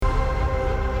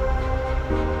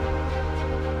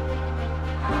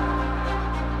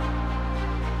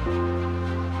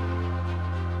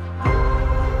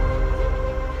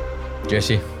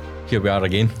Jesse, here we are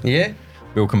again. Yeah.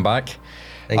 Welcome back.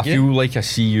 Thank I you. feel like I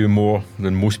see you more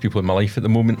than most people in my life at the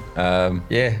moment.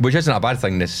 Yeah. Which isn't a bad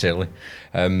thing necessarily.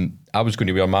 I was going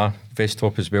to wear my vest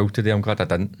top as well today. I'm glad I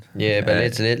didn't. Yeah, but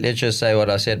let's just say what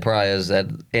I said prior is that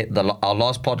our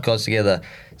last podcast together,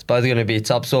 it's both going to be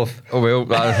tops off. Oh well,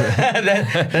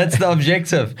 That's the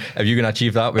objective. if you can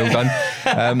achieve that, well done.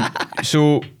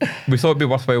 So we thought it'd be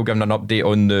worthwhile giving an update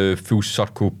on the Full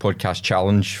Circle Podcast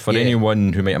Challenge. For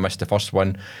anyone who might have missed the first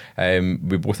one,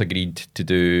 we both agreed to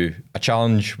do a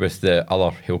challenge with the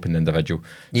other helping individual.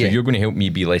 So you're going to help me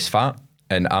be less fat,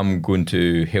 and I'm going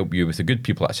to help you with the good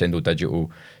people at Ascendo Digital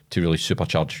to really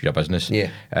supercharge your business. Yeah.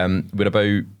 We're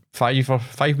about 5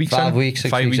 weeks in. 5 weeks,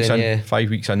 6 weeks in, yeah. 5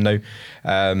 weeks in now.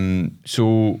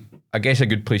 So I guess a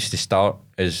good place to start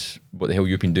is what the hell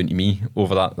you've been doing to me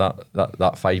over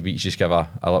that 5 weeks. Just give a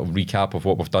little recap of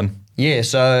what we've done. Yeah,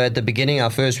 so at the beginning, our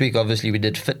first week, obviously we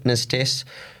did fitness tests,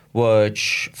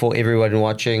 which for everyone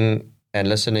watching and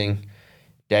listening,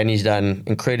 Danny's done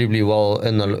incredibly well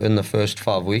in the first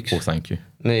 5 weeks. Oh, thank you.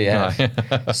 Yeah.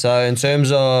 So in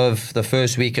terms of the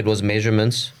first week, it was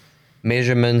measurements.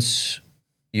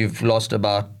 You've lost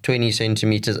about 20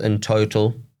 centimeters in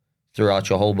total throughout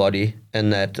your whole body in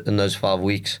those 5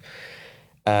 weeks.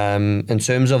 In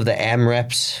terms of the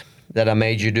AMRAPs that I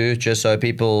made you do, just so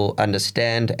people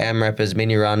understand, AMRAP as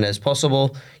many round as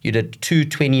possible. You did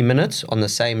 20 minutes on the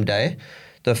same day.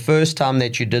 The first time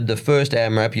that you did the first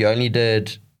AMRAP, you only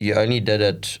did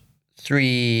it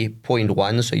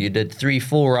 3.1, so you did 3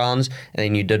 full rounds, and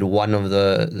then you did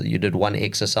one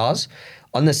exercise.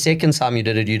 On the second time you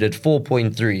did it, you did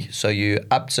 4.3, so you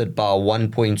upped it by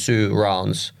 1.2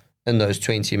 rounds in those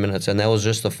 20 minutes, and that was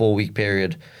just the 4-week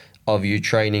period of you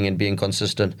training and being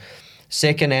consistent.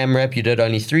 Second AMRAP, you did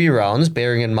only 3 rounds,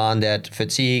 bearing in mind that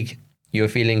fatigue you were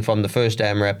feeling from the first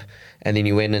AMRAP, and then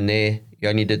you went in there, you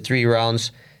only did 3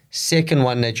 rounds. Second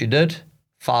one that you did,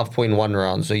 5.1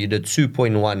 rounds, so you did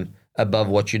 2.1 above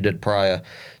what you did prior.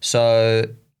 So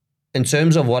in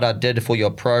terms of what I did for your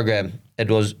program, it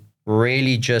was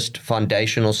really just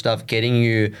foundational stuff, getting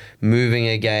you moving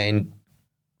again,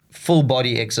 full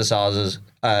body exercises,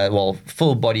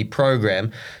 full body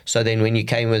program. So then when you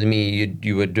came with me,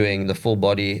 you were doing the full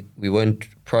body. We weren't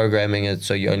programming it,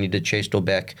 so you only did chest or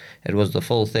back. It was the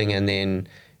full thing, and then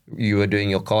you were doing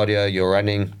your cardio, your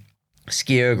running,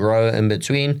 ski erg, row in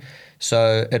between.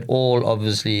 So it all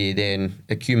obviously then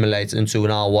accumulates into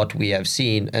now what we have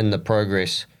seen in the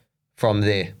progress from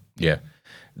there. Yeah,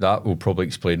 that will probably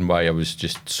explain why I was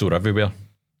just sore everywhere.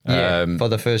 Yeah, for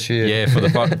the first few. Yeah, for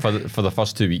the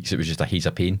first 2 weeks, it was just a haze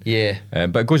of pain. Yeah.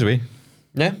 But it goes away.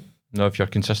 Yeah. No, if you're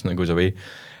consistent, it goes away.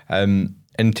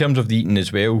 In terms of the eating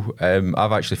as well,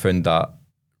 I've actually found that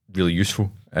really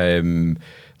useful.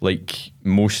 Like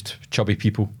most chubby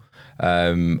people,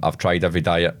 I've tried every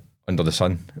diet under the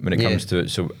sun when it comes to it.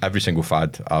 So every single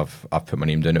fad, I've put my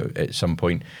name down at some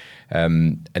point.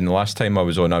 And the last time I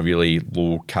was on a really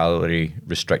low calorie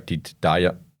restricted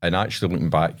diet, and actually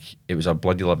looking back, it was a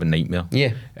bloody living nightmare.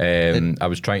 Yeah. I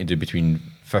was trying to do between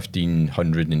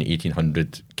 1,500 and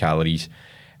 1,800 calories.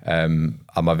 I'm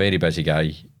a very busy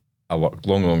guy. I worked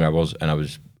long hours, and I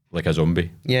was like a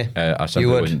zombie. Yeah. I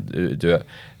simply wouldn't do it.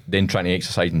 Then trying to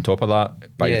exercise on top of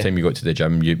that, by the time you got to the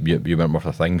gym, you weren't worth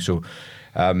a thing. So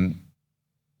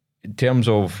in terms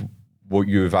of what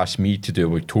you've asked me to do,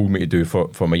 what told me to do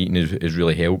for my eating is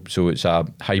really helped. So it's a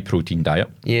high protein diet.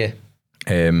 Yeah.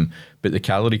 But the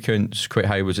calorie count's quite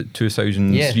high. Was it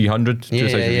 2,300?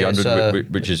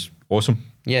 2,300, which is awesome.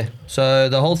 Yeah. So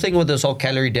the whole thing with this whole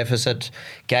calorie deficit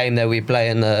game that we play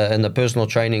in the personal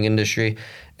training industry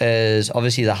is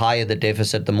obviously the higher the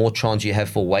deficit, the more chance you have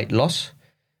for weight loss.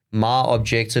 My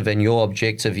objective and your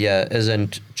objective here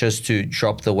isn't just to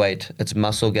drop the weight. It's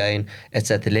muscle gain.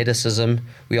 It's athleticism.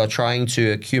 We are trying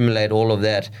to accumulate all of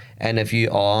that. And if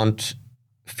you aren't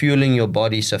fueling your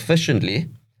body sufficiently,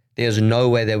 there's no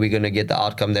way that we're going to get the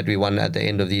outcome that we want at the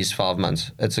end of these 5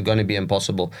 months. It's going to be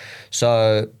impossible.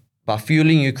 So by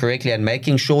fueling you correctly and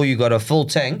making sure you got a full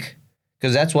tank,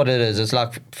 because that's what it is. It's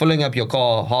like filling up your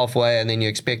car halfway and then you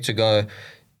expect to go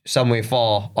somewhere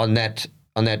far on that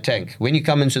tank. When you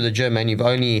come into the gym and you've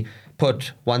only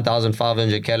put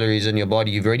 1,500 calories in your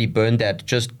body, you've already burned that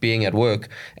just being at work.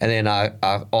 And then I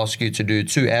ask you to do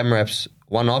 2 AMRAPs,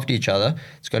 one after each other.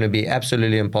 It's going to be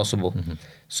absolutely impossible. Mm-hmm.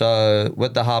 So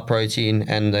with the high protein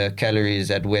and the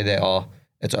calories at where they are,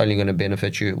 it's only going to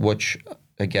benefit you, which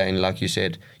again, like you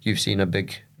said, you've seen a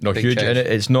big huge. change. And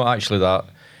it's not actually that,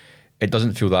 it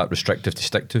doesn't feel that restrictive to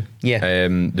stick to. Yeah.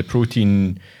 The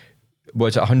protein,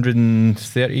 was it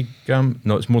 130 gram?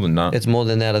 No, it's more than that. It's more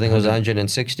than that. I think it was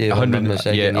 160 if I'm not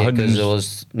mistaken. Yeah, because it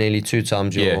was nearly 2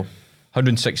 times your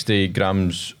 160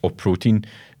 grams of protein.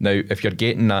 Now, if you're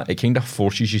getting that, it kind of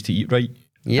forces you to eat right.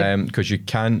 Yeah. Because you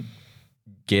can't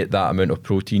get that amount of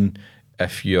protein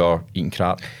if you're eating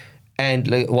crap. And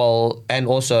and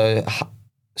also,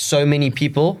 so many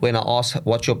people, when I ask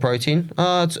what's your protein,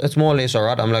 it's more or less all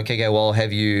right. I'm like, okay, well,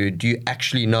 do you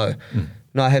actually know?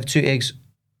 No, I have 2 eggs.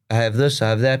 I have this, I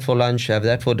have that for lunch, I have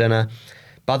that for dinner.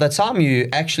 By the time you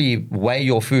actually weigh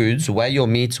your foods, weigh your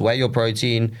meats, weigh your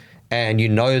protein, and you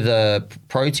know the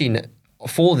protein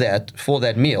for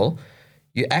that meal,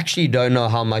 you actually don't know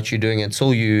how much you're doing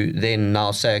until you then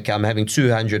now say, okay, I'm having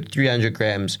 200, 300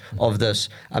 grams of this.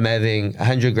 I'm having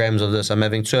 100 grams of this. I'm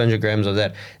having 200 grams of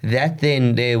that. That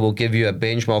then there will give you a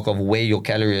benchmark of where your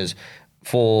calories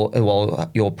for,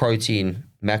 your protein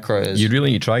macro is. You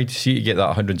really need to try to see to get that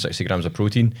 160 grams of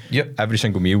protein. Yep. Every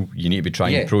single meal, you need to be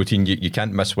trying protein. You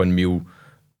can't miss one meal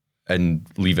and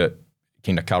leave it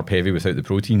kind of carb heavy without the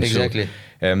protein. Exactly.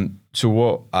 So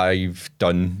what I've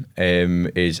done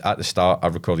is at the start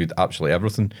I've recorded absolutely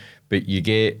everything, but you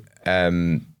get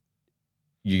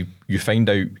you find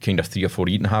out kind of 3 or 4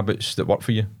 eating habits that work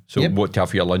for you. So what to have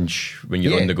for your lunch when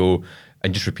you're on the go,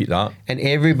 and just repeat that. And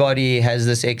everybody has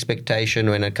this expectation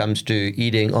when it comes to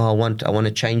eating. Oh, I want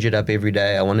to change it up every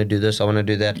day. I want to do this. I want to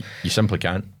do that. You simply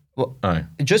can't. Well,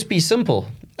 just be simple.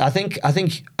 I think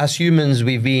as humans,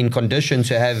 we've been conditioned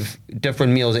to have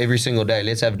different meals every single day.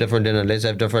 Let's have different dinner. Let's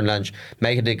have different lunch.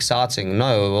 Make it exciting.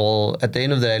 No, well, at the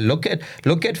end of the day, look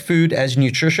at food as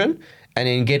nutrition, and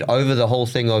then get over the whole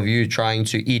thing of you trying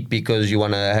to eat because you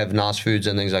want to have nice foods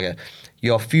and things like that.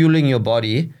 You're fueling your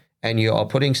body, and you are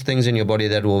putting things in your body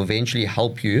that will eventually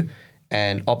help you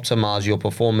and optimize your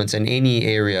performance in any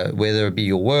area, whether it be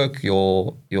your work,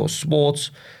 your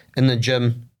sports, in the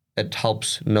gym. It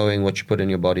helps knowing what you put in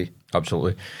your body.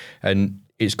 Absolutely. And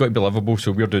it's got to be livable.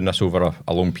 So we're doing this over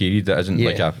a long period. That isn't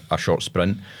like a short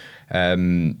sprint.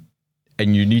 And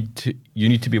you need to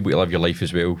be able to live your life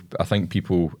as well. I think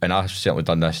people, and I've certainly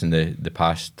done this in the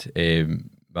past,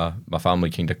 my family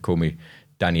kind of call me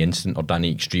Danny Instant or Danny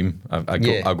Extreme.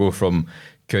 I go from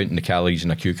counting the calories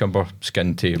in a cucumber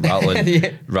skin to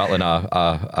rattling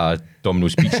a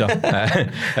Domino's pizza.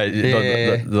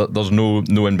 There's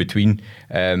no in between.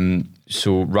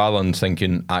 So rather than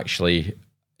thinking actually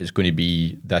it's going to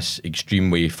be this extreme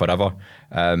way forever,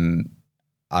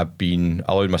 I've been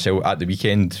allowed myself at the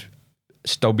weekend,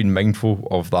 still being mindful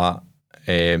of that,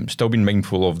 still being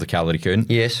mindful of the calorie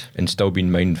count, and still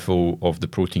being mindful of the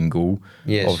protein goal,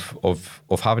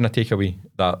 of having a takeaway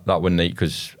that one night,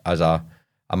 because as a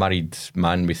married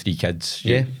man with 3 kids,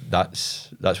 that's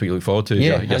what you look forward to.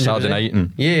 Your Saturday night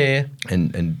and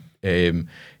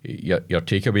your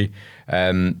takeaway.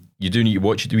 You do need to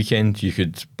watch at the weekend. You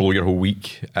could blow your whole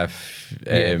week if.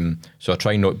 So I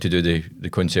try not to do the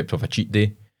concept of a cheat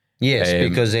day. Yes,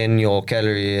 because then your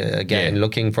calorie, again,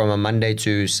 looking from a Monday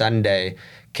to Sunday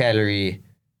calorie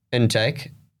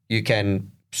intake, you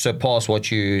can surpass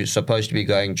what you're supposed to be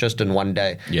going just in one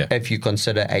day if you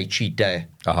consider a cheat day.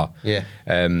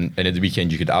 And at the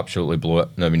weekend you could absolutely blow it.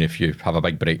 I mean, if you have a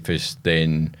big breakfast,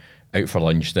 then out for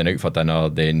lunch, then out for dinner,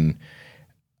 then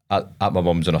at my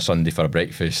mum's on a Sunday for a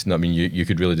breakfast, I mean, you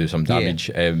could really do some damage.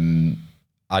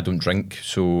 I don't drink,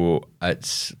 so I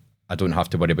don't have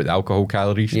to worry about the alcohol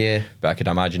calories. But I could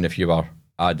imagine if you were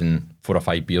adding 4 or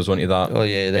 5 beers onto that. Oh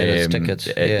yeah, that is tickets.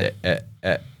 It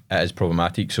is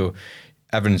problematic. So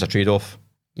everything's a trade-off.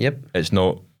 It's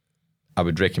not, I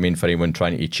would recommend for anyone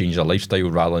trying to change their lifestyle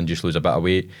rather than just lose a bit of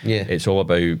weight. It's all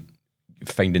about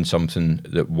finding something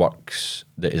that works,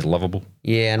 that is livable.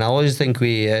 And I always think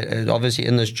we, obviously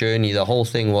in this journey, the whole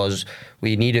thing was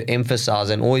we need to emphasize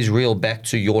and always reel back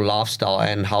to your lifestyle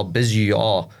and how busy you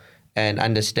are, and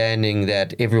understanding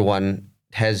that everyone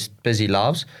has busy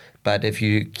lives, but if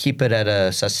you keep it at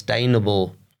a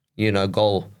sustainable,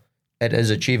 goal, it is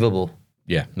achievable.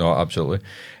 Yeah, no, absolutely.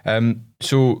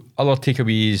 So other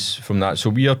takeaways from that. So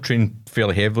we are trained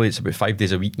fairly heavily. It's about 5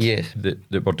 days a week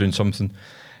that we're doing something.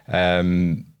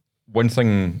 One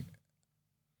thing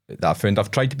that I found,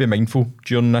 I've tried to be mindful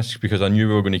during this because I knew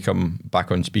we were going to come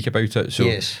back on and speak about it. So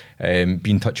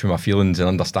be in touch with my feelings and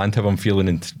understand how I'm feeling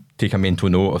and take a mental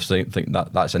note of something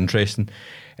that's interesting.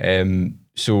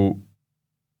 So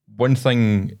one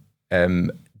thing,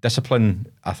 discipline,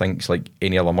 I think, is like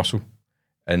any other muscle.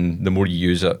 And the more you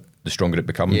use it, the stronger it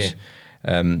becomes.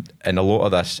 And a lot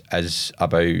of this is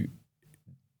about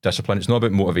discipline. It's not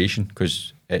about motivation,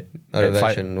 because at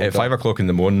 5 o'clock in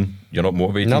the morning, you're not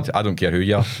motivated. I don't care who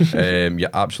you are. You're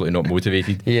absolutely not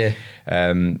motivated.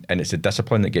 And it's the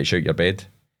discipline that gets you out of your bed.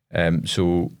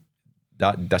 So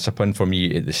that discipline for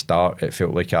me at the start, it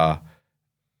felt like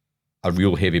a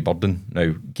real heavy burden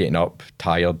now. Getting up,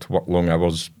 tired, work long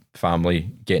hours, family,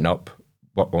 getting up,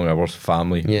 work long hours,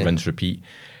 family, rinse, repeat.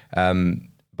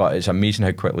 But it's amazing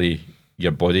how quickly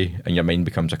your body and your mind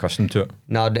becomes accustomed to it.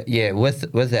 Now,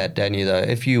 with that, Danny, though,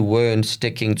 if you weren't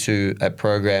sticking to a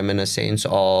program in a sense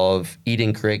of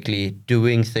eating correctly,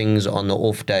 doing things on the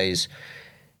off days,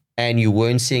 and you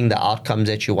weren't seeing the outcomes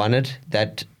that you wanted,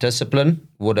 that discipline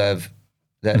would have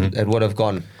it would have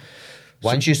gone.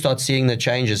 Once you start seeing the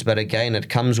changes, but again, it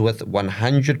comes with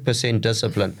 100%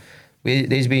 discipline.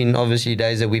 There's been obviously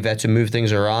days that we've had to move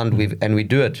things around, and we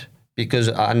do it because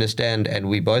I understand, and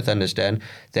we both understand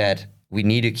that we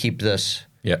need to keep this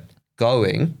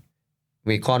going.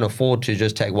 We can't afford to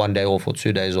just take 1 day off or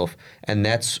 2 days off. And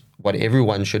that's what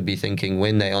everyone should be thinking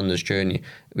when they're on this journey.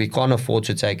 We can't afford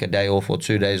to take a day off or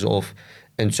 2 days off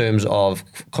in terms of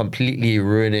completely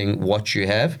ruining what you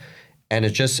have. And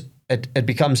it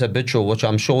becomes habitual, which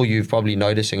I'm sure you've probably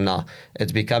noticing now.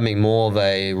 It's becoming more of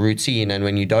a routine. And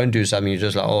when you don't do something, you're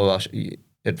just like,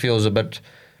 it feels a bit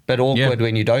awkward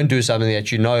when you don't do something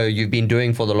that you know you've been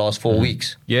doing for the last 4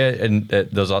 weeks. Yeah, and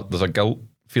there's a guilt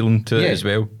feeling to it as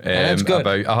well. That's good.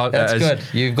 That's good.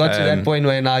 You've got to that point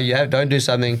where now you don't do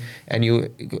something, and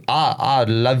I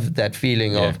love that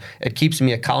feeling of it keeps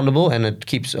me accountable, and it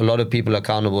keeps a lot of people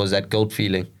accountable, is that guilt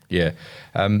feeling. Yeah.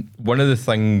 One of the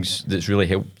things that's really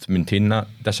helped maintain that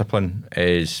discipline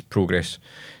is progress.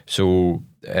 So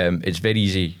it's very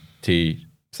easy to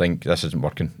think this isn't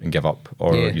working and give up,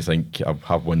 or you think I'll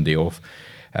have 1 day off.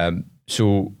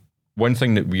 So one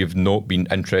thing that we have not been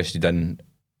interested in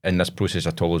this process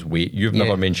at all is weight. You've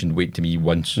never mentioned weight to me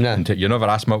once. No. You never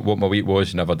asked me what my weight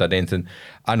was, never did anything.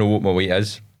 I know what my weight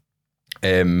is.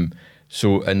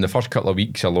 So in the first couple of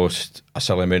weeks, I lost a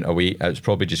silly amount of weight. It was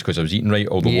probably just because I was eating right,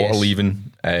 all the water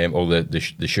leaving, all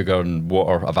the sugar and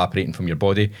water evaporating from your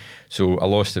body. So I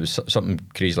lost, it was something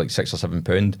crazy like 6 or 7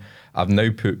 pounds. I've now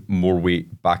put more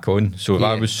weight back on. So if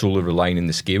I was solely relying on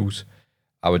the scales,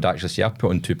 I would actually say I've put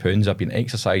on 2 pounds. I've been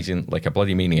exercising like a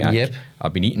bloody maniac. Yep.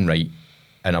 I've been eating right,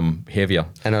 and I'm heavier.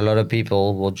 And a lot of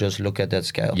people will just look at that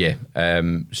scale. Yeah.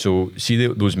 So see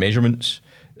those measurements.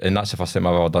 And that's the first time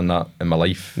I've ever done that in my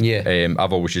life. Yeah.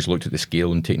 I've always just looked at the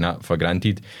scale and taken that for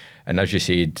granted. And as you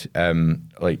said,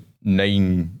 like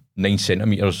 9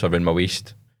 centimetres around my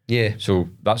waist. Yeah. So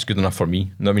that's good enough for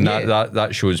me. I mean, that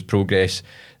shows progress.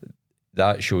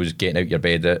 That shows getting out your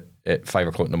bed at 5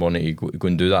 o'clock in the morning to go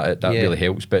and do that. That really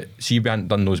helps. But see, if we hadn't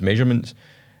done those measurements,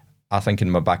 I think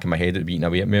in the back of my head it would be eating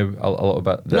away at me a little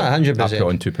bit. No, 100%. I put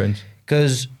on 2 pounds.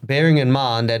 Because bearing in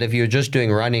mind that if you're just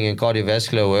doing running and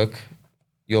cardiovascular work,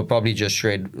 you'll probably just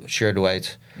shred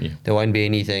weight. Yeah. There won't be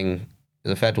anything.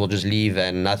 The fat will just leave,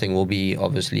 and nothing will be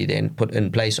obviously then put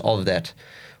in place of that,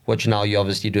 which now you're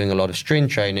obviously doing a lot of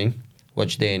strength training,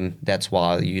 which then that's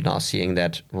why you're now seeing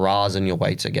that rise in your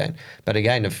weights again. But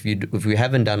again, if you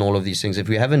haven't done all of these things, if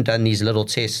you haven't done these little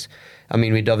tests, I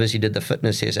mean, we obviously did the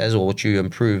fitness test as well, which you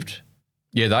improved.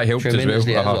 Yeah, that helped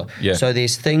tremendously as well. Yeah. So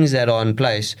there's things that are in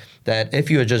place that if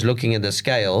you're just looking at the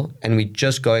scale and we're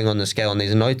just going on the scale and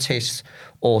there's no tests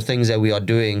or things that we are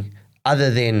doing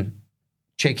other than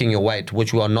checking your weight,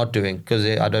 which we are not doing because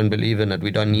I don't believe in it.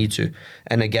 We don't need to.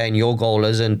 And again, your goal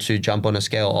isn't to jump on a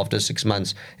scale after 6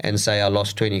 months and say I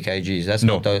lost 20 kgs. That's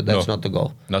not the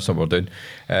goal. That's not what we're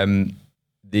doing.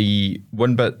 The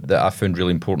one bit that I found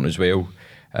really important as well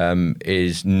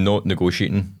is not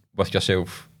negotiating with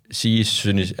yourself. See, as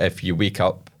soon as if you wake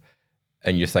up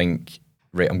and you think,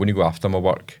 right, I'm going to go after my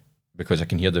work because I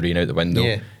can hear the rain out the window.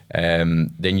 Yeah.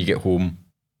 Then you get home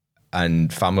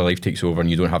and family life takes over and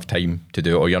you don't have time to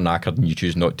do it, or you're knackered and you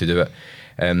choose not to do it.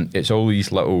 It's all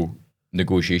these little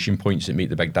negotiation points that make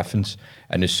the big difference.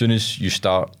 And as soon as you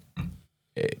start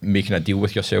making a deal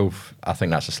with yourself, I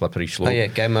think that's a slippery slope. Oh yeah,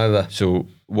 game over. So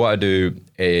what I do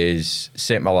is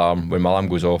set my alarm. When my alarm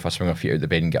goes off, I swing my feet out the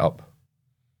bed and get up.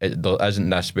 There isn't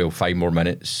this 5 more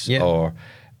minutes,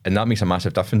 and that makes a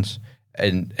massive difference.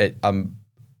 And I'm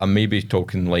maybe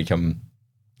talking like I'm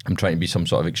trying to be some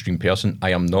sort of extreme person.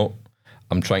 I am not.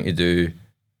 I'm trying to do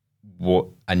what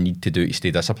I need to do to stay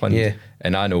disciplined. Yeah.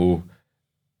 And I know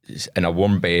in a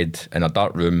warm bed, in a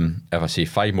dark room, if I say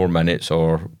 5 more minutes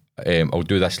or I'll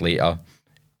do this later,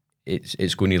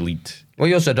 it's going to lead. Well,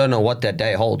 you also don't know what that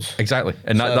day holds. Exactly.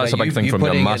 And that's a big thing from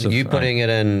your massive... You're putting it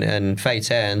in fate's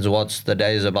hands, what's the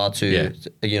day is about to,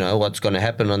 what's going to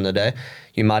happen on the day.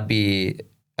 You might be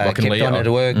kept later on at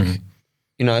work,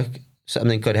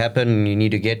 something could happen and you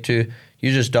need to get to.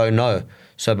 You just don't know.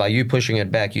 So by you pushing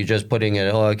it back, you're just putting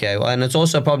it, and it's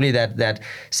also probably that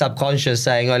subconscious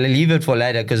saying, I'll leave it for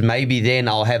later because maybe then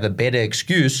I'll have a better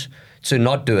excuse to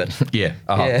not do it. Yeah,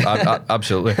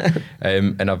 absolutely.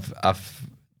 And I've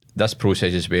this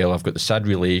process as well, I've got the sad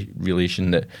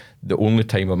relation that the only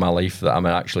time of my life that I'm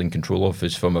actually in control of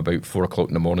is from about 4 o'clock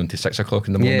in the morning to 6 o'clock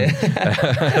in the morning.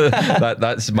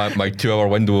 That's my 2 hour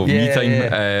window of me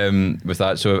time with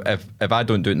that. So if I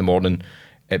don't do it in the morning,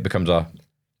 it becomes a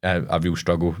real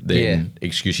struggle. Then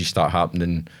excuses start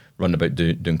happening, running about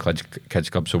doing kids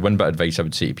club. So one bit of advice I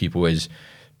would say to people is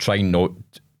try not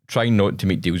to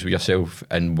make deals with yourself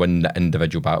and win the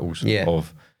individual battles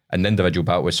of. An individual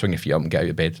battle is swing your feet up and get out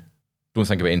of bed. Don't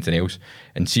think about anything else.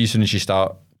 And see, as soon as you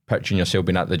start picturing yourself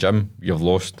being at the gym, you've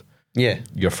lost. Yeah.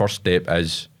 Your first step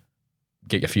is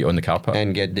get your feet on the carpet.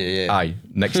 And get the... Aye.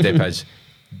 Next step is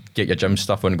get your gym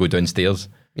stuff on and go downstairs.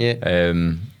 Yeah.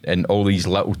 And all these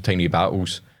little tiny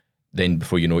battles, then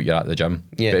before you know it, you're at the gym.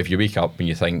 Yeah. But if you wake up and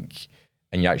you think,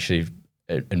 and you actually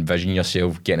envision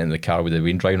yourself getting in the car with the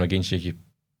wind driving against you,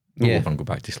 go over and go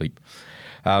back to sleep.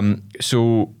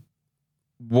 So...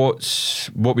 What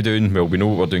we're doing? Well, we know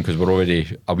what we're doing because we're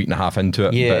already a week and a half into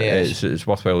it. But it's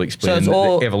worthwhile explaining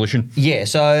the evolution. Yeah.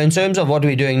 So in terms of what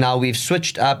we're doing now, we've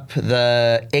switched up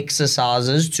the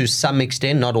exercises to some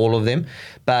extent, not all of them,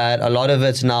 but a lot of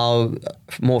it's now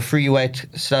more free weight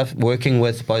stuff, working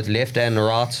with both left and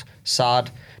right side,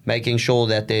 making sure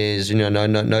that there's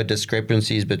no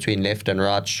discrepancies between left and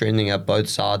right, strengthening up both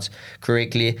sides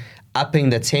correctly,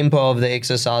 upping the tempo of the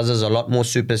exercises, a lot more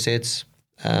supersets.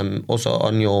 Also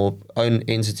on your own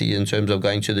entity in terms of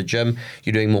going to the gym,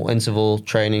 you're doing more interval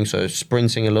training, so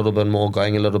sprinting a little bit more,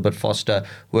 going a little bit faster,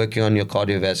 working on your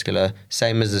cardiovascular,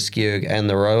 same as the ski erg and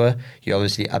the rower. You're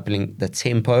obviously upping the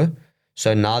tempo.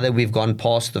 So now that we've gone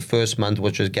past the first month,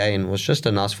 which was just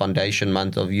a nice foundation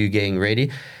month of you getting ready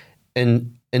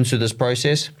into this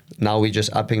process, now we're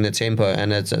just upping the tempo,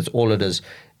 and it's all it is.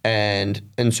 And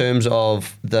in terms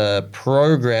of the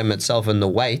program itself and the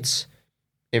weights,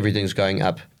 everything's going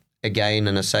up again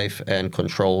in a safe and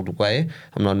controlled way.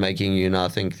 I'm not making you now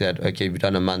think that, okay, you've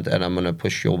done a month and I'm going to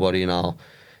push your body now.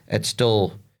 It's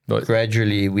still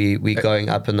gradually we going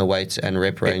up in the weights and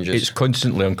rep ranges. It's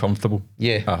constantly uncomfortable.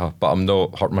 Yeah. But I'm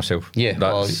not hurting myself. Yeah.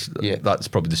 That's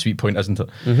probably the sweet point, isn't it?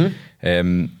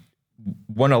 Mm-hmm.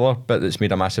 One other bit that's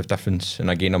made a massive difference, and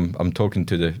again, I'm talking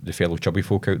to the fellow chubby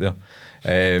folk out there.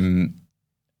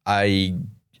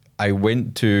 I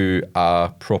went to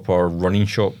a proper running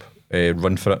shop,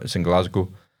 Run For It, it's in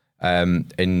Glasgow,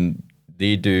 and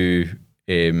they do,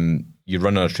 you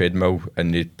run on a treadmill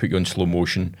and they put you on slow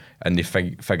motion and they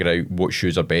figure out what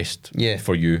shoes are best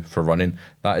for you for running.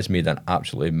 That has made an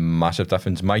absolutely massive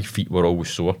difference. My feet were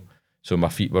always sore, so my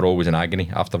feet were always in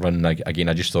agony after running. Again,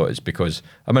 I just thought it's because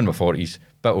I'm in my 40s,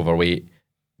 bit overweight,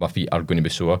 my feet are going to be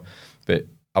sore. But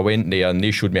I went there and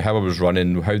they showed me how I was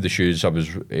running, how the shoes I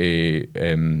was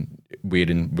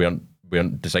wearing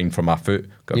weren't designed for my foot.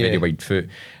 Got a very wide foot.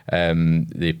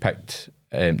 They picked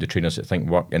the trainers that think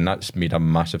work, and that's made a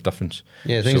massive difference.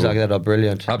 Yeah, things like that are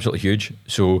brilliant. Absolutely huge.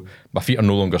 So my feet are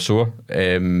no longer sore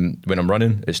when I'm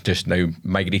running. It's just now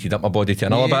migrated up my body to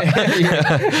another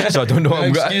bit. So I don't know. No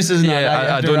excuses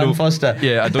now. I don't know. Faster.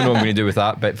 Yeah, I don't know what I'm going to do with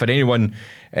that. But for anyone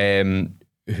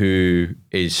who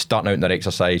is starting out in their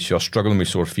exercise, who are struggling with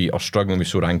sore feet or struggling with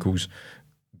sore ankles,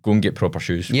 go and get proper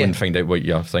shoes. Go and find out what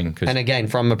your thing. And again,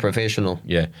 from a professional.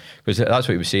 Yeah, because that's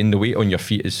what he was saying. The weight on your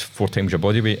feet is 4 times your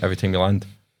body weight every time you land.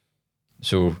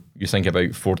 So you think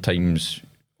about 4 times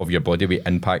of your body weight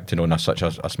impacting on such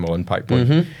a small impact point.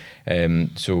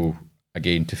 Mm-hmm. So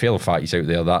again, to fellow fatties out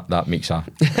there, that makes a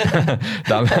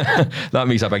that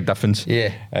makes a big difference.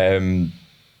 Yeah.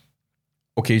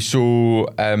 Okay, so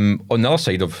on the other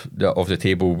side of the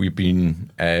table, we've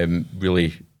been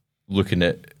really looking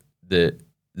at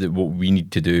what we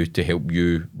need to do to help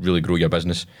you really grow your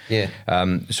business. Yeah.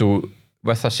 So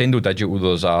with Ascendo Digital,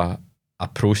 there's a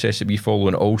process that we follow,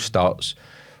 and it all starts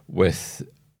with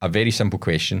a very simple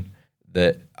question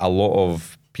that a lot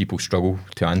of people struggle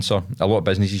to answer. A lot of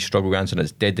businesses struggle to answer, and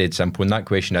it's dead simple. And that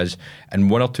question is, in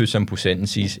 1 or 2 simple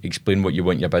sentences, explain what you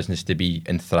want your business to be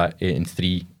in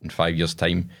 3 and 5 years'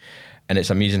 time. And it's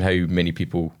amazing how many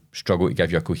people struggle to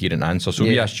give you a coherent answer. So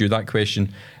we asked you that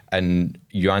question, and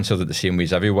you answered it the same way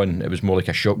as everyone. It was more like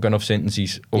a shotgun of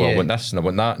sentences. I want this, and I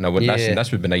want that, and I want this, and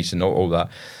this would be nice, and all that.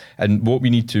 And what we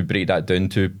need to break that down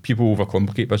to, people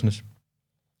overcomplicate business.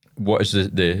 What is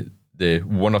the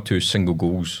 1 or 2 single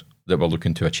goals that we're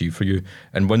looking to achieve for you?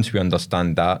 And once we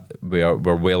understand that, we're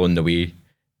well on the way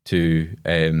to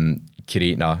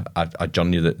creating a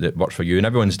journey that works for you. And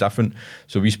everyone's different.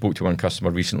 So we spoke to one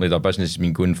customer recently. Their business has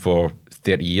been going for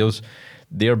 30 years.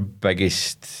 Their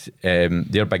biggest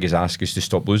ask is to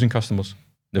stop losing customers.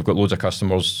 They've got loads of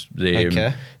customers.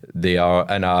 They are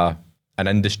in an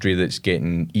industry that's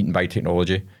getting eaten by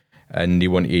technology, and they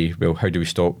want to, well, how do we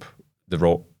stop the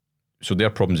rot So their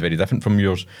problem's very different from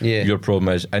yours. Yeah. Your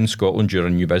problem is in Scotland, you're a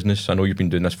new business. I know you've been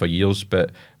doing this for years,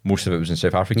 but most of it was in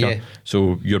South Africa. Yeah.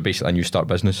 So you're basically a new start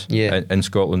business in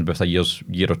Scotland with a year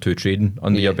or two trading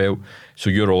under your belt. So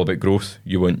you're all about growth.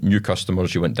 You want new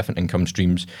customers, you want different income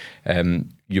streams.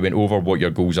 You went over what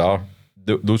your goals are.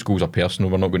 Those goals are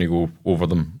personal. We're not going to go over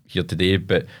them here today,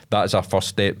 but that is our first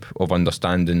step of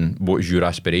understanding what is your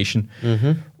aspiration.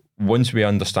 Once we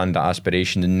understand that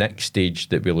aspiration, the next stage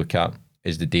that we look at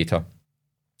is the data.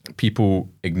 People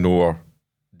ignore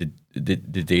the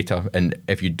data, and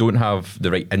if you don't have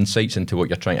the right insights into what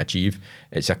you're trying to achieve,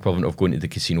 it's equivalent of going to the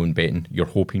casino and betting. You're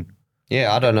hoping.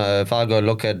 Yeah, I don't know. If I go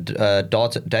look at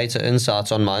data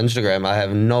insights on my Instagram, I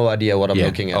have no idea what I'm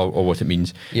looking at. Or what it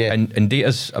means. Yeah. And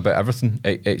data's about everything.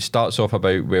 It starts off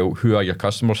about, well, who are your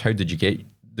customers? How did you get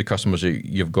the customers that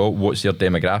you've got? What's their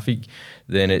demographic?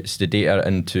 Then it's the data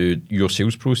into your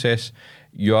sales process.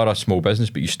 You are a small business,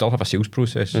 but you still have a sales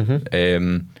process.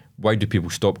 Why do people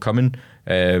stop coming?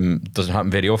 Doesn't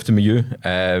happen very often with you.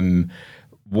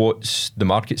 What's the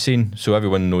market saying? So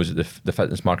everyone knows that the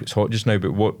fitness market's hot just now,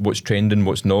 but what's trending,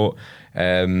 what's not?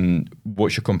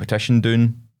 What's your competition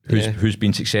doing? Who's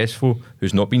been successful?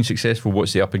 Who's not been successful?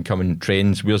 What's the up and coming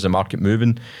trends? Where's the market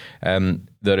moving?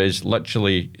 There is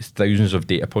literally thousands of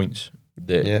data points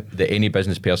that any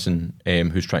business person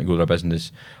who's trying to grow their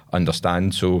business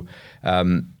understands. So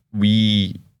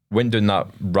we went down that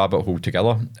rabbit hole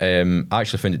together. I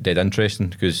actually found it dead interesting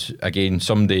because, again,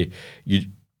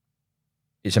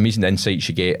 it's amazing the insights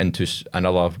you get into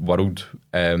another world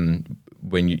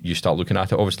when you start looking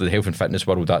at it. Obviously, the health and fitness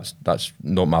world, that's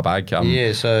not my bag.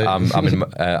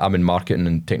 I'm in marketing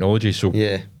and technology. So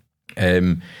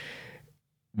when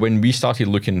we started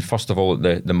looking, first of all,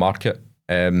 at the market,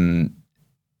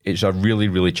 it's a really,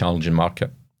 really challenging market.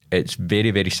 It's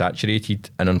very, very saturated,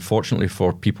 and unfortunately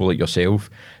for people like yourself,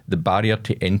 the barrier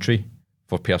to entry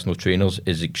for personal trainers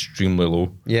is extremely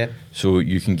low. Yeah. So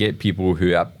you can get people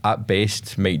who at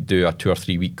best might do a 2 or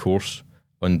 3 week course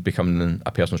on becoming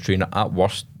a personal trainer. At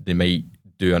worst, they might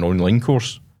do an online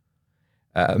course,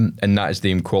 and that is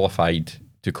them qualified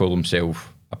to call themselves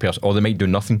a person, or they might do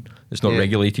nothing. It's not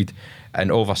regulated,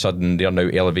 and all of a sudden they're now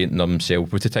elevating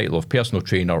themselves with the title of personal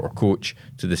trainer or coach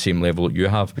to the same level that you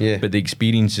have. Yeah. But the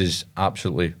experience is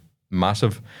absolutely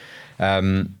massive.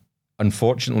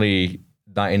 Unfortunately,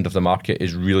 that end of the market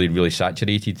is really, really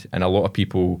saturated, and a lot of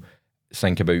people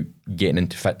think about getting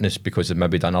into fitness because they've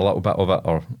maybe done a little bit of it,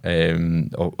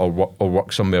 or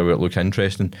work somewhere where it looks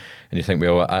interesting, and you think,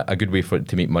 well, a good way for it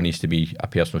to make money is to be a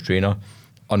personal trainer.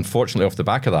 Unfortunately, off the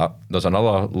back of that, there's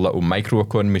another little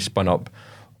microeconomy spun up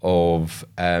of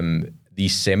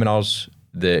these seminars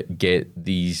that get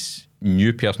these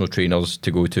new personal trainers to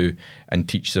go to and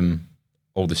teach them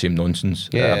all the same nonsense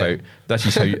about this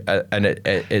is how you, and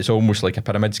it's almost like a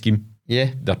pyramid scheme.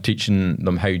 Yeah, they're teaching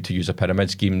them how to use a pyramid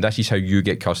scheme. This is how you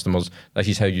get customers. This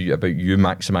is how you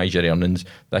maximize your earnings.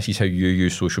 This is how you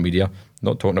use social media.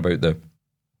 Not talking about the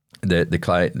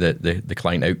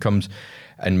client outcomes.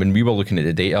 And when we were looking at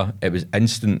the data, it was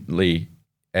instant when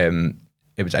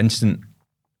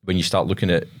you start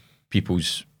looking at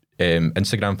people's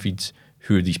Instagram feeds,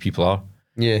 who these people are.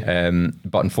 Yeah.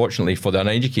 But unfortunately, for the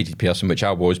uneducated person, which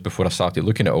I was before I started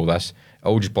looking at all this, it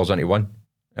all just blurs into one.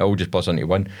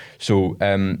 So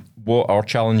what our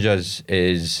challenge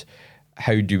is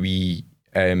how do we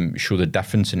show the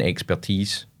difference in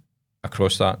expertise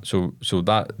across that? So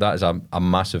that is a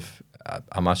massive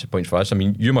point for us. I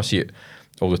mean, you must see it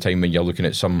all the time when you're looking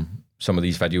at some of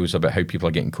these videos about how people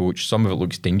are getting coached. Some of it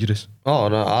looks dangerous. Oh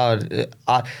no,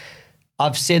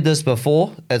 I've said this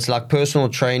before. It's like personal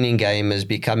training game is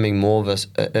becoming more of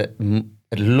it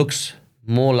looks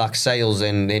more like sales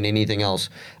than anything else.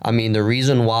 I mean, the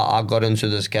reason why I got into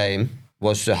this game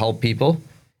was to help people,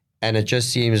 and it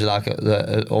just seems like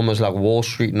almost like Wall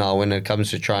Street now when it comes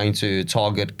to trying to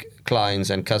target clients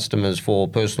and customers for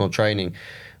personal training,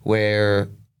 where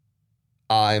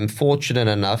I'm fortunate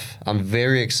enough, I'm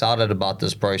very excited about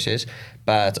this process,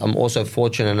 but I'm also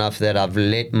fortunate enough that I've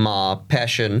let my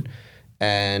passion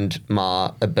and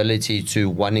my ability to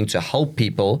wanting to help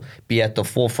people be at the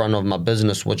forefront of my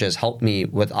business, which has helped me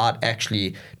without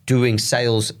actually doing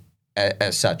sales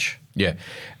as such. Yeah,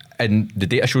 and the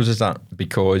data shows us that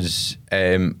because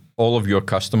all of your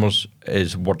customers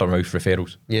is word of mouth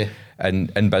referrals. Yeah.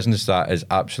 And in business, that is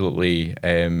absolutely,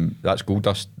 that's gold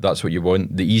dust. That's what you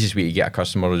want. The easiest way to get a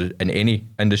customer in any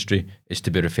industry is to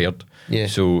be referred. Yeah.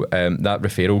 So that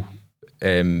referral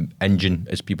engine,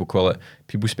 as people call it,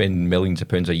 people spend millions of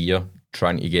pounds a year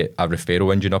trying to get a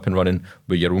referral engine up and running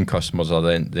where your own customers are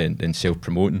then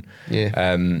self-promoting.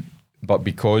 Yeah. But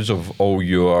because of all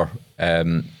your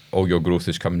all your growth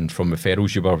is coming from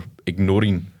referrals. You were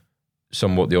ignoring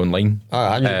somewhat the online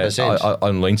 100%.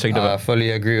 Online side of it. I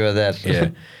fully agree with that. Yeah,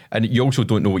 and you also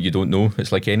don't know what you don't know.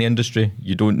 It's like any industry.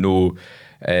 You don't know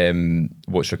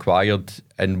what's required.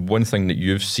 And one thing that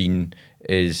you've seen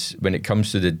is when it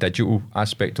comes to the digital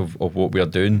aspect of what we are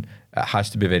doing, it has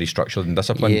to be very structured and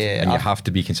disciplined, Yeah, and you have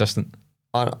to be consistent.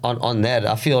 On that,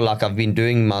 I feel like I've been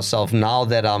doing myself, now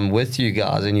that I'm with you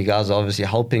guys and you guys are obviously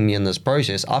helping me in this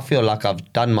process, I feel like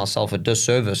I've done myself a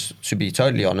disservice, to be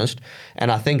totally honest.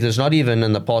 And I think there's not even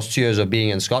in the past 2 years of being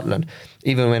in Scotland,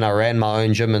 even when I ran my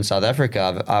own gym in South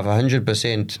Africa, I've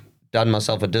 100% done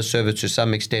myself a disservice to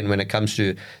some extent when it comes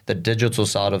to the digital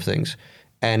side of things.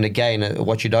 And again,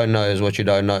 what you don't know is what you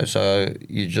don't know. So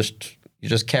you just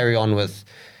carry on with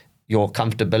your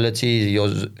comfortability, your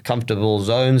comfortable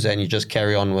zones, and you just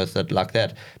carry on with it like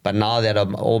that. But now that I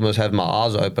almost have my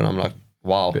eyes open, I'm like,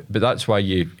 wow. But that's why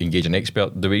you engage an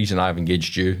expert. The reason I've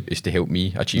engaged you is to help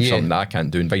me achieve something that I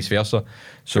can't do, and vice versa.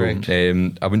 So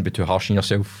I wouldn't be too harsh on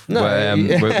yourself. No,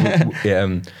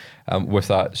 with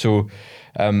that. So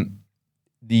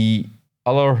the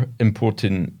other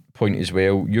important point as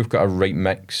well, you've got a right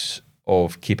mix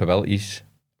of capabilities,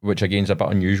 which again is a bit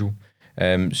unusual.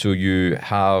 So you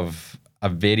have a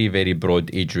very, very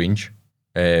broad age range.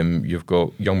 You've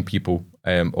got young people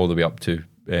all the way up to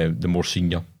the more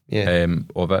senior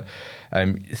of it.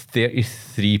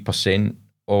 33%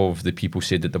 of the people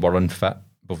said that they were unfit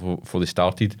before they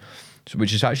started, so,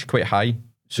 which is actually quite high.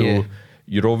 So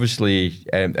you're obviously,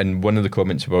 and one of the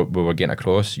comments we were getting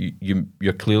across,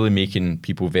 you're clearly making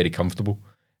people very comfortable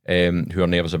who are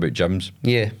nervous about gyms.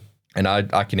 Yeah. And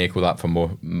I can echo that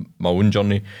from my own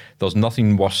journey. There's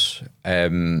nothing worse,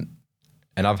 and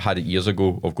I've had it years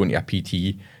ago, of going to a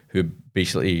PT who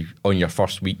basically on your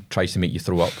first week tries to make you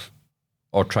throw up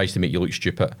or tries to make you look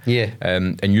stupid. Yeah.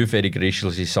 And you very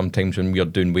graciously, sometimes when we are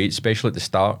doing weight, especially at the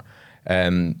start,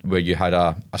 where you had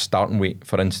a starting weight,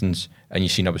 for instance, and you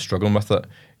seen I was struggling with it,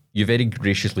 you very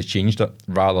graciously changed it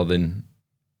rather than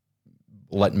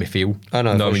letting me fail. I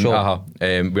know, for sure.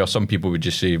 Where some people would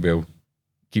just say, well,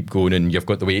 keep going, and you've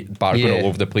got the weight bar going all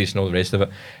over the place and all the rest of it.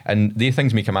 And these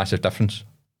things make a massive difference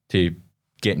to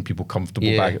getting people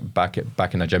comfortable back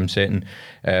in a gym setting.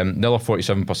 Another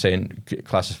 47%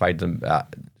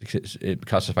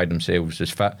 classified themselves as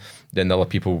fit. Then the other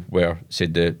people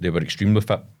said that they were extremely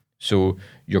fit. So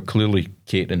you're clearly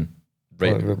catering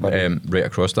right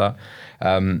across that.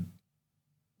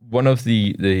 One of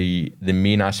the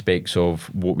main aspects of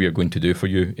what we are going to do for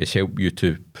you is help you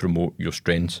to promote your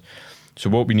strengths. So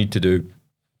what we need to do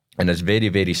in this very,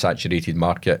 very saturated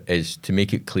market is to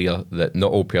make it clear that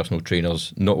not all personal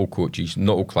trainers, not all coaches,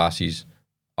 not all classes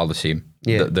are the same.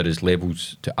 Yeah. There is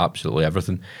levels to absolutely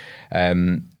everything.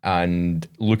 And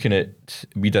looking at,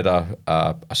 we did a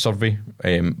survey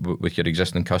with your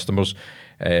existing customers,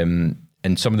 and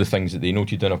some of the things that they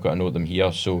noted down, I've got to note them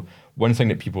here. So one thing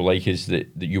that people like is that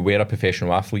you were a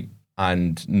professional athlete.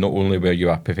 And not only were you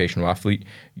a professional athlete,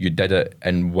 you did it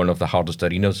in one of the hardest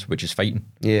arenas, which is fighting.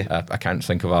 Yeah. I can't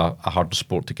think of a harder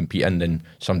sport to compete in than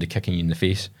somebody kicking you in the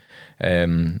face. I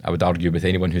would argue with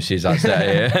anyone who says that's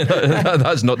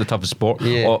not the toughest sport,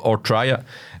 or try it.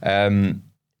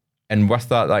 And with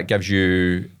that gives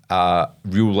you a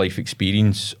real life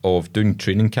experience of doing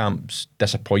training camps,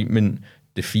 disappointment,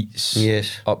 defeats,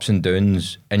 ups and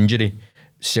downs, injury,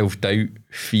 self-doubt,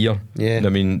 fear. Yeah. I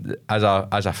mean, as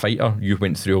a fighter, you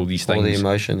went through all these things, all the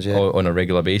emotions, on a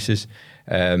regular basis.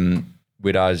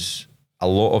 Whereas a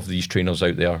lot of these trainers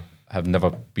out there have never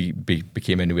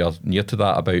became anywhere near to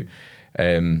that, about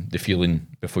the feeling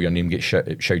before your name gets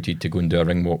shouted to go and do a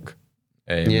ring walk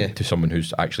to someone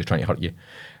who's actually trying to hurt you.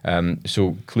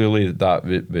 So clearly that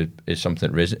is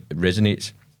something that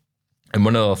resonates. And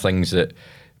one of the things that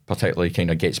particularly kind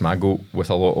of gets my goat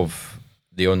with a lot of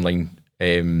the online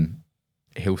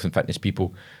health and fitness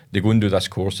people, they go and do this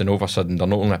course, and all of a sudden they're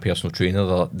not only a personal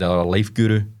trainer, they're a life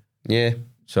guru. Yeah.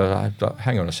 So I thought,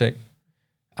 hang on a sec,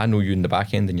 I know you in the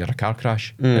back end and you're a car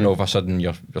crash, and all of a sudden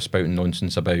you're spouting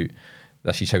nonsense about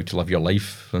this is how to live your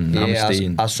life and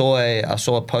namaste. I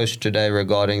saw a post today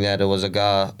regarding that. It was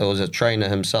a trainer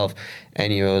himself,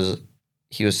 and he was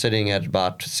sitting at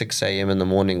about 6 a.m. in the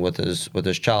morning with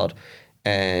his child.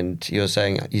 And he was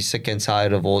saying he's sick and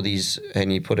tired of all these,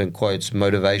 and he put in quotes,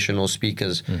 motivational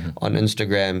speakers on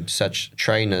Instagram, such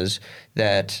trainers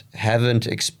that haven't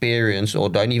experienced or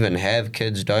don't even have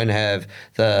kids, don't have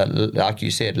the, like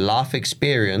you said, life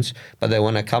experience, but they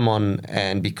want to come on,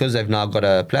 and because they've now got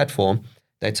a platform,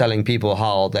 they're telling people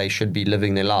how they should be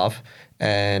living their life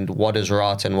and what is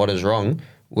right and what is wrong,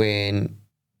 when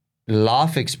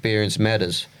life experience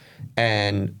matters.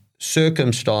 And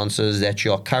circumstances that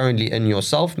you're currently in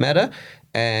yourself matter.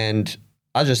 And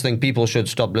I just think people should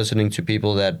stop listening to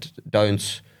people that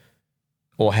don't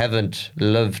or haven't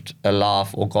lived a life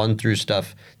or gone through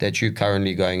stuff that you're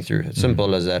currently going through. It's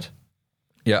simple as that.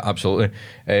 Yeah, absolutely.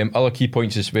 Other key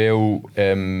points as well,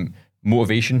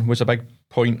 motivation was a big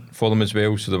point for them as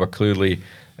well. So they were clearly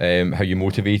how you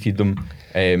motivated them.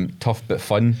 Tough but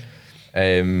fun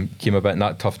came about, and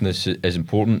that toughness is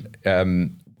important.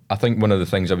 I think one of the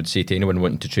things I would say to anyone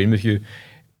wanting to train with you,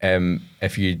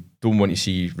 if you don't want to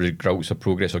see results or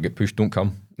progress or get pushed, don't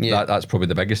come. Yeah. That's probably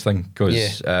the biggest thing,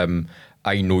 because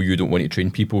I know you don't want to train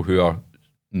people who are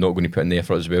not going to put in the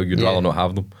effort as well. You'd rather not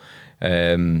have them.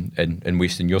 And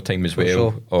wasting your time as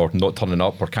well, or not turning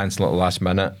up or cancelling at the last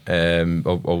minute,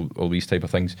 all these type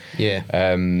of things. Yeah.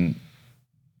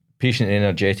 Patient and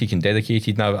energetic and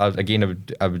dedicated. Now, I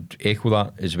would echo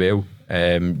that as well.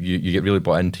 You get really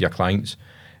bought into your clients,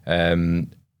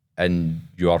 and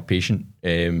you are patient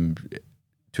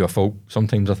to a fault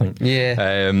sometimes, I think.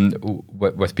 Yeah.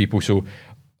 With people. So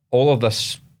all of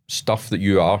this stuff that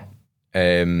you are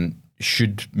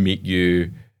should make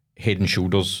you head and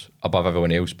shoulders above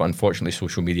everyone else, but unfortunately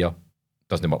social media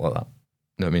doesn't work like that.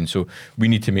 You know what I mean? So we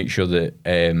need to make sure that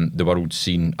the world's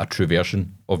seen a true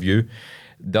version of you.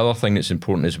 The other thing that's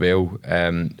important as well,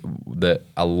 that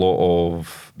a lot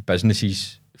of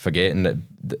businesses forget, and that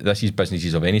this is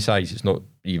businesses of any size, it's not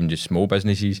even just small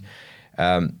businesses,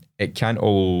 it can't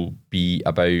all be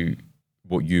about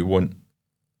what you want.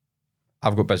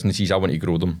 I've got businesses, I want to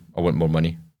grow them, I want more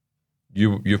money.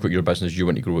 You've got your business, you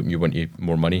want to grow it and you want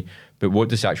more money. But what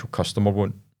does the actual customer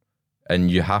want?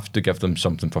 And you have to give them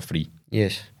something for free.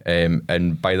 Yes.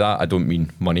 And by that, I don't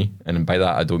mean money. And by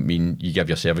that, I don't mean you give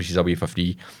your services away for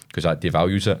free, because that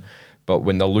devalues it. But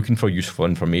when they're looking for useful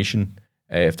information,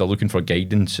 if they're looking for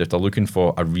guidance, if they're looking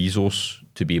for a resource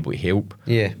to be able to help,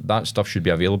 that stuff should be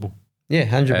available. Yeah,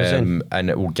 100%. And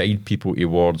it will guide people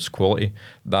towards quality.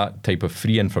 That type of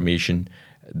free information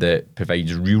that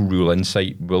provides real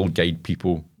insight will guide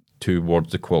people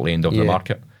towards the quality end of the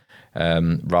market,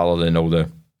 rather than all the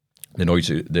noise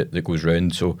that goes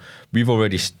round. So we've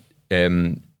already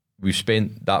we've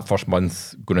spent that first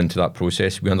month going into that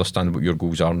process. We understand what your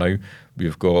goals are now.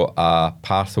 We've got a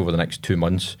path over the next 2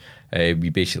 months. We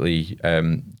basically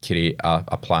create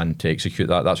a plan to execute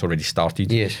that. That's already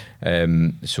started. Yes.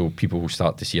 So people will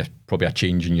start to see probably a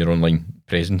change in your online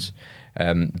presence.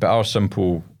 But our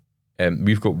simple,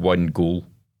 we've got one goal,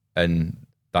 and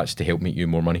that's to help make you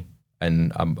more money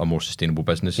and a more sustainable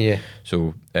business. Yeah.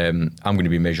 So I'm going to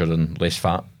be measured in less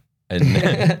fat.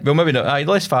 And well, maybe not.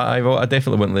 Less fat. I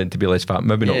definitely want it to be less fat.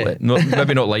 Maybe not.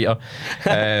 Maybe not lighter.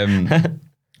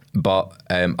 But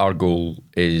our goal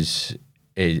is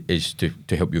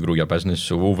to help you grow your business.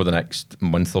 So over the next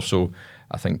month or so,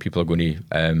 I think people are going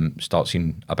to start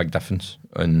seeing a big difference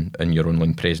in your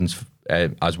online presence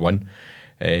as one.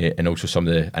 And also some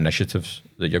of the initiatives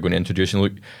that you're going to introduce. And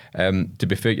look, to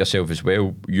be fair to yourself as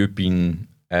well, you've been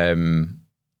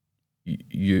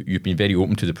you've been very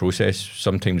open to the process.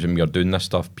 Sometimes when you're doing this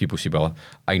stuff, people say, "Well,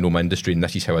 I know my industry, and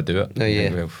this is how I do it." Oh,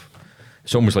 yeah. Well,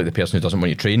 it's almost like the person who doesn't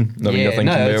want to train. I mean, you're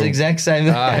thinking, it's the exact same.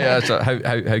 So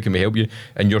how can we help you?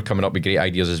 And you're coming up with great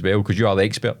ideas as well, because you are the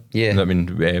expert. Yeah. You know what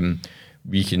I mean?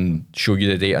 We can show you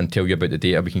the data and tell you about the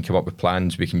data. We can come up with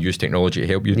plans. We can use technology to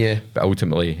help you. Yeah. But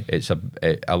ultimately, it's a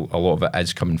lot of it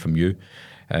is coming from you.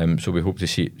 So we hope to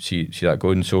see that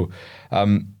going. So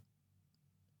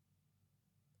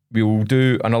we will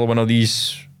do another one of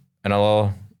these in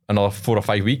another 4 or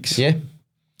 5 weeks. Yeah.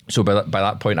 So by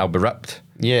that point, I'll be ripped.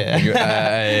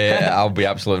 Yeah. I'll be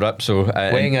absolutely ripped. So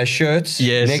wearing a shirt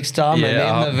next time, and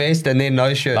then the vest, and then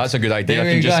no shirt. That's a good idea.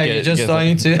 There you go. You're just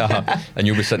starting to. And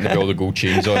you'll be sitting there with all the gold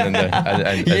chains on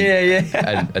and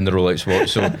the Rolex watch.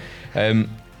 So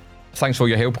thanks for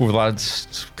your help over the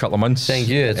last couple of months. Thank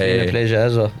you. It's been a pleasure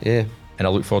as well. Yeah. And I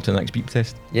look forward to the next beep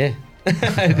test. Yeah.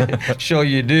 Sure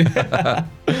you do.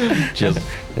 Cheers.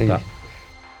 Thank you.